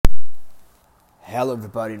Hello,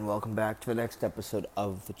 everybody, and welcome back to the next episode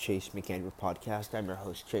of the Chase McAndrew podcast. I'm your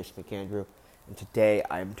host, Chase McAndrew, and today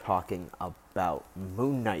I'm talking about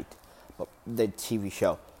Moon Knight, the TV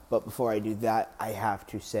show. But before I do that, I have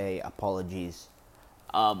to say apologies.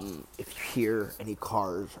 If you hear any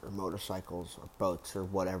cars or motorcycles or boats or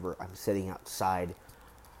whatever, I'm sitting outside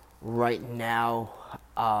right now.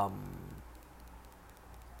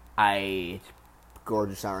 It's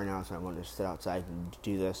gorgeous out right now, so I wanted to sit outside and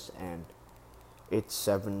do this, and it's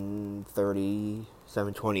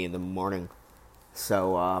 7:20 in the morning.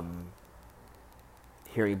 So,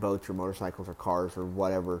 hearing boats or motorcycles or cars or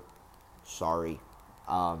whatever, sorry.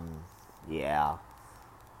 Yeah.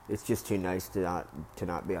 It's just too nice to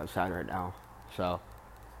not be outside right now. So,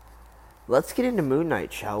 let's get into Moon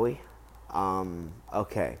Knight, shall we?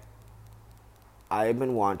 Okay. I've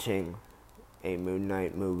been wanting a Moon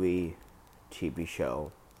Knight movie, TV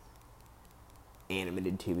show,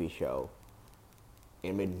 animated TV show,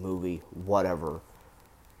 animated movie, whatever,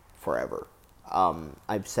 forever.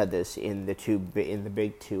 I've said this in the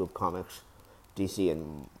big two of comics, DC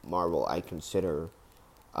and Marvel. I consider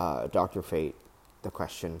Dr. Fate, The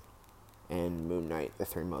Question, and Moon Knight the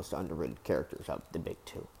three most underrated characters of the big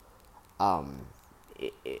two.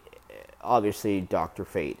 Obviously, Dr.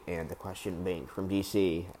 Fate and The Question being from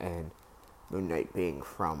DC, and Moon Knight being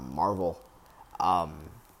from Marvel.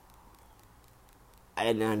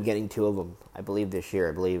 And I'm getting two of them. I believe this year.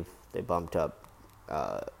 I believe they bumped up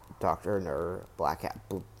Black Adam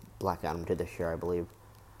to this year, I believe.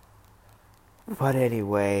 But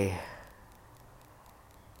anyway,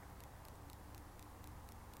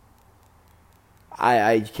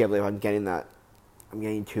 I can't believe I'm getting that. I'm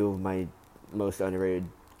getting two of my most underrated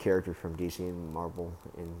characters from DC and Marvel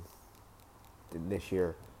in this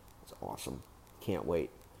year. It's awesome. Can't wait.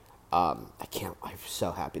 I'm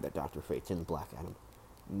so happy that Dr. Fate's in Black Adam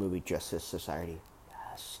movie Justice Society.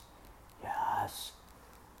 Yes.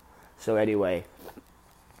 So anyway,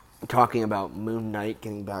 talking about Moon Knight,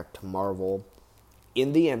 getting back to Marvel,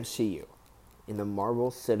 in the MCU, in the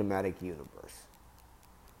Marvel Cinematic Universe,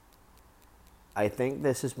 I think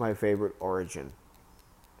this is my favorite origin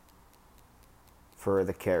for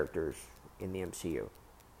the characters in the MCU.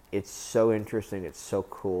 It's so interesting, it's so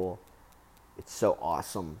cool, it's so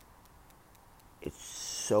awesome, it's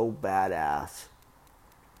so badass.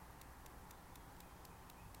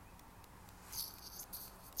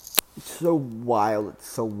 It's so wild, it's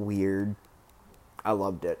so weird. I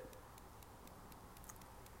loved it.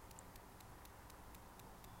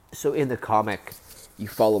 So in the comic, you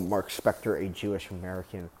follow Mark Spector, a Jewish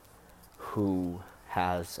American who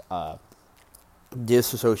has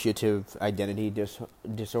dissociative identity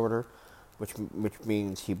disorder, which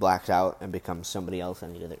means he blacks out and becomes somebody else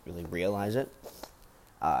and he doesn't really realize it.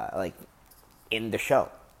 Like in the show,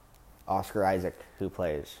 Oscar Isaac, who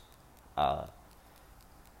plays,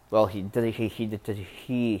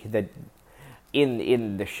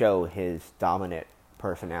 in the show, his dominant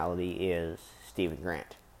personality is Stephen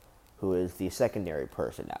Grant, who is the secondary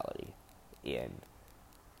personality in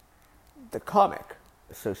the comic.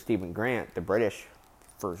 So Stephen Grant, the British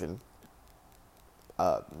version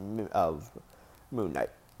of Moon Knight,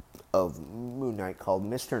 called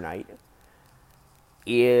Mr. Knight,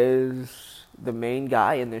 is the main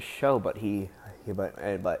guy in this show, but he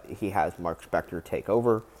has Mark Spector take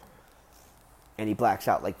over, and he blacks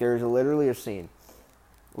out. Like, there's literally a scene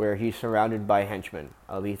where he's surrounded by henchmen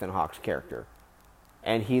of Ethan Hawke's character,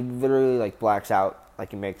 and he literally blacks out,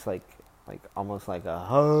 he makes almost like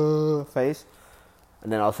a face,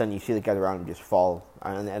 and then all of a sudden you see the guy around him just fall,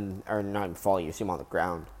 or not even fall, you see him on the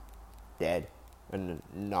ground, dead, and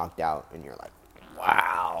knocked out, and you're like,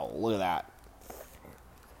 wow, look at that.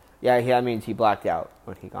 Yeah, that means he blacked out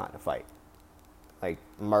when he got in a fight.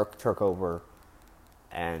 Mark took over,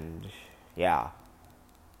 and yeah.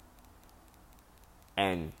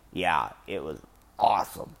 And yeah, it was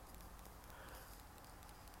awesome.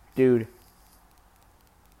 Dude.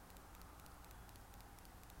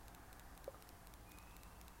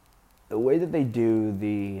 The way that they do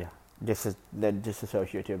the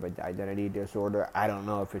dissociative identity disorder, I don't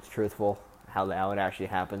know if it's truthful, how it actually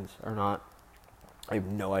happens or not. I have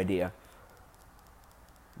no idea.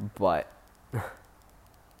 But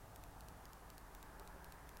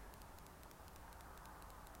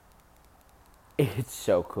it's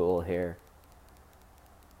so cool here.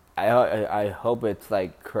 I hope it's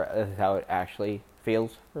how it actually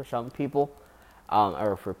feels for some people,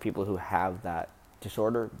 or for people who have that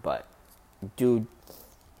disorder. But dude,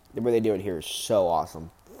 the way they do it here is so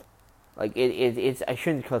awesome. It's I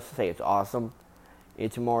shouldn't say it's awesome.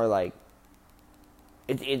 It's more like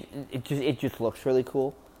it just looks really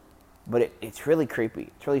cool. but it's really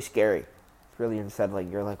creepy. It's really scary. It's really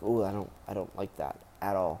unsettling. You're like, ooh, I don't like that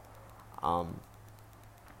at all.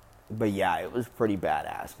 But yeah, it was pretty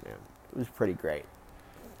badass, man. It was pretty great.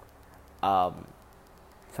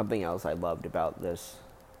 Something else I loved about this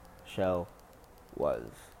show was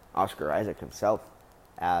Oscar Isaac himself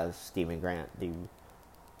as Stephen Grant, the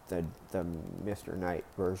Mr. Knight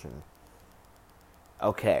version.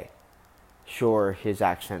 Okay, sure, his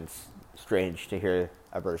accent's strange to hear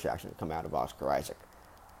a British accent come out of Oscar Isaac,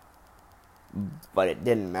 but it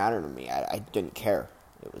didn't matter to me. I didn't care.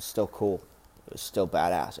 It was still cool. It was still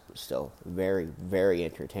badass. It was still very, very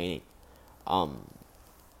entertaining.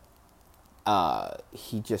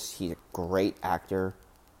 He's a great actor,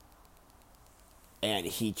 and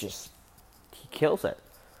he kills it.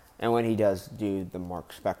 And when he does do the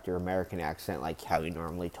Mark Spector American accent, like how he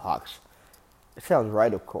normally talks, it sounds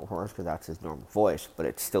right, of course, because that's his normal voice, but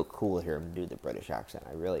it's still cool to hear him do the British accent.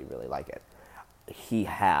 I really, really like it. He's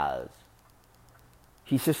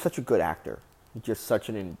just such a good actor. He's just such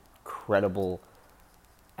an incredible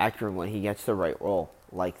actor, and when he gets the right role,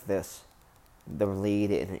 like this, the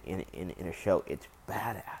lead in a show, it's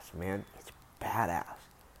badass, man. It's badass.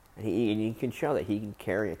 And you can show that he can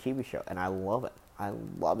carry a TV show, and I love it. I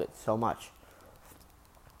love it so much.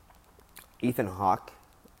 Ethan Hawke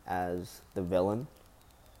as the villain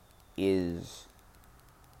is,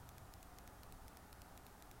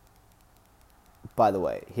 by the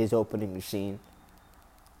way, his opening scene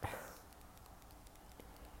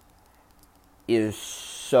is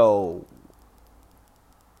so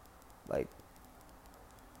like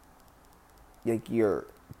you're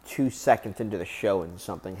 2 seconds into the show and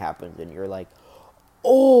something happens and you're like,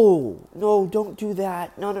 oh no, don't do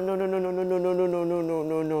that. No.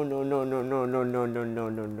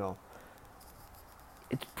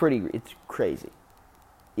 It's crazy.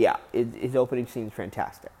 Yeah, his opening scene's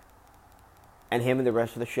fantastic. And him and the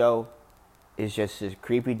rest of the show is just this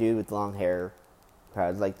creepy dude with long hair who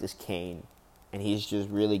has like this cane. And he's just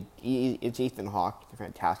really, it's Ethan Hawke, a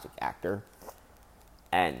fantastic actor.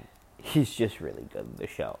 And he's just really good in the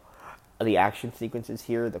show. The action sequences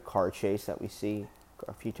here, the car chase that we see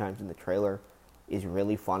a few times in the trailer is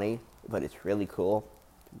really funny, but it's really cool.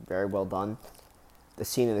 Very well done. The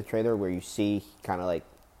scene in the trailer where you see he kind of like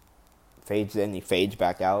fades in, he fades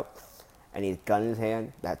back out, and he's gun in his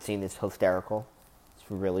hand, that scene is hysterical. It's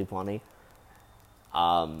really funny.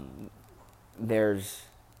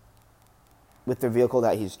 With the vehicle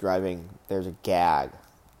that he's driving, there's a gag.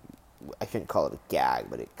 I shouldn't call it a gag,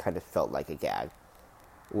 but it kind of felt like a gag.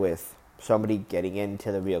 With somebody getting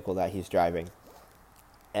into the vehicle that he's driving,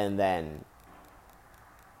 and then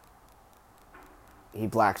he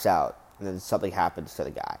blacks out, and then something happens to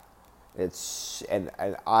the guy. And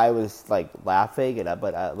I was like laughing,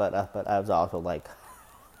 but I was also like,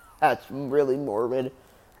 that's really morbid.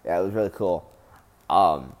 Yeah, it was really cool.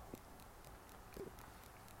 Yeah,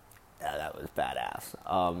 that was badass.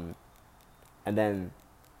 And then,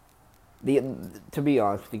 to be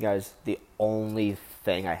honest with you guys, the only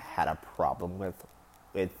thing I had a problem with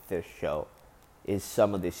this show is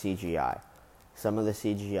some of the CGI. Some of the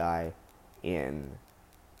CGI in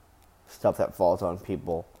stuff that falls on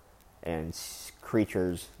people and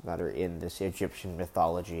creatures that are in this Egyptian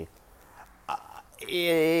mythology.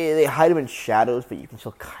 They hide them in shadows, but you can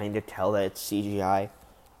still kind of tell that it's CGI.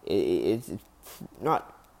 It's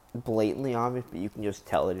not blatantly obvious, but you can just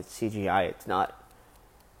tell that it's CGI. It's not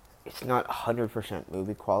 100%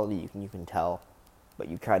 movie quality. You can tell, but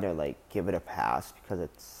you kind of like give it a pass because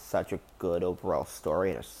it's such a good overall story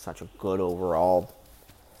and it's such a good overall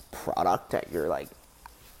product that you're like,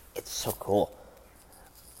 it's so cool.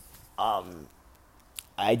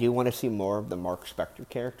 I do want to see more of the Mark Spector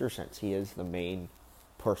character since he is the main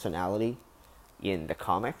personality in the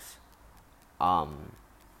comics.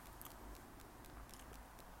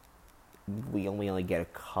 We only get a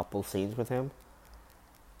couple scenes with him.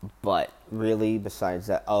 But really, besides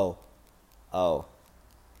that, I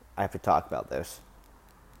have to talk about this.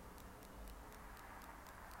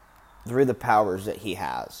 Through the powers that he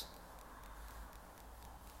has,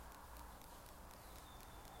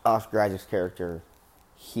 Oscar Isaac's character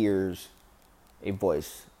hears a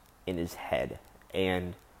voice in his head.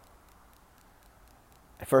 And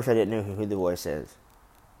at first I didn't know who the voice is.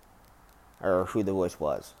 Or who the voice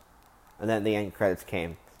was. And then the end credits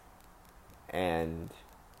came. And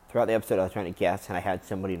throughout the episode I was trying to guess, and I had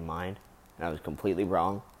somebody in mind. And I was completely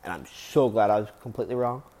wrong. And I'm so glad I was completely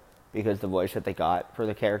wrong. Because the voice that they got for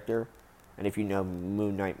the character, and if you know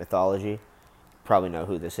Moon Knight mythology, you probably know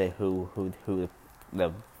who this is, who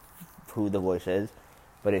the voice is.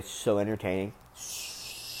 But it's so entertaining.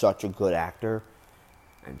 Such a good actor.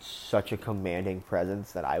 and such a commanding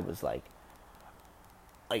presence that I was like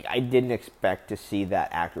I didn't expect to see that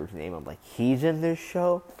actor's name. I'm like, he's in this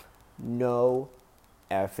show? No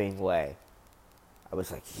effing way. I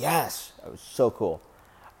was like, yes. It was so cool.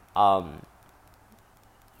 And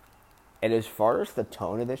as far as the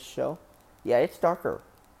tone of this show, yeah, it's darker.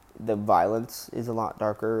 The violence is a lot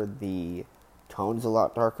darker. The tone's a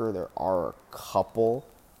lot darker. There are a couple.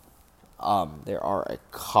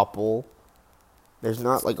 There's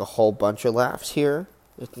not like a whole bunch of laughs here.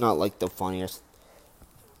 It's not like the funniest.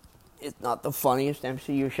 It's not the funniest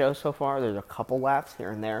MCU show so far. There's a couple laughs here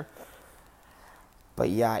and there. But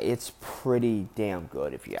yeah, it's pretty damn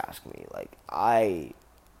good if you ask me. Like I've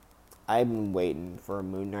been waiting for a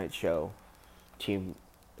Moon Knight show,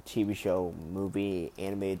 TV show,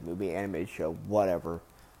 animated show, whatever.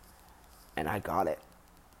 And I got it.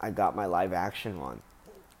 I got my live action one.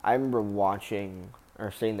 I remember seeing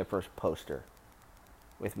the first poster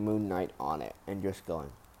with Moon Knight on it and just going,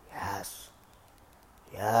 yes.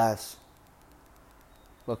 Yes.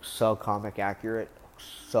 Looks so comic accurate. Looks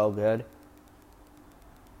so good.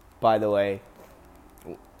 By the way,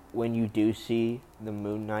 when you do see the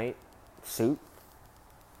Moon Knight suit,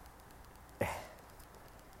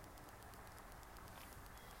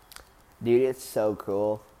 dude, it's so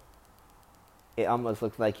cool. It almost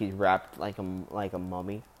looks like he's wrapped like a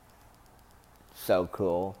mummy. So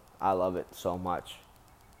cool. I love it so much.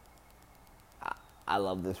 I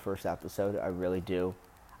love this first episode. I really do.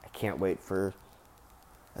 I can't wait for...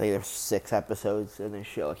 I think there's 6 episodes in this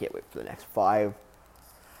show. I can't wait for the next 5.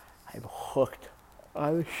 I'm hooked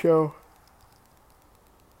on the show.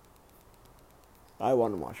 I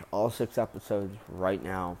want to watch all 6 episodes right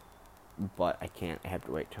now, but I can't. I have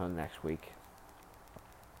to wait till next week.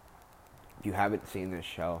 If you haven't seen this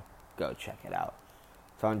show, go check it out.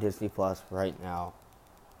 It's on Disney Plus right now.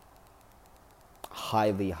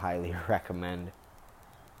 Highly, highly recommend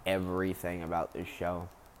everything about this show.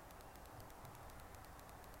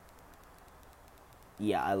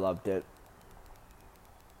 Yeah, I loved it.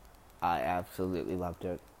 I absolutely loved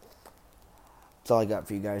it. That's all I got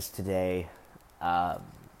for you guys today.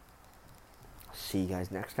 See you guys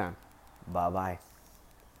next time. Bye-bye.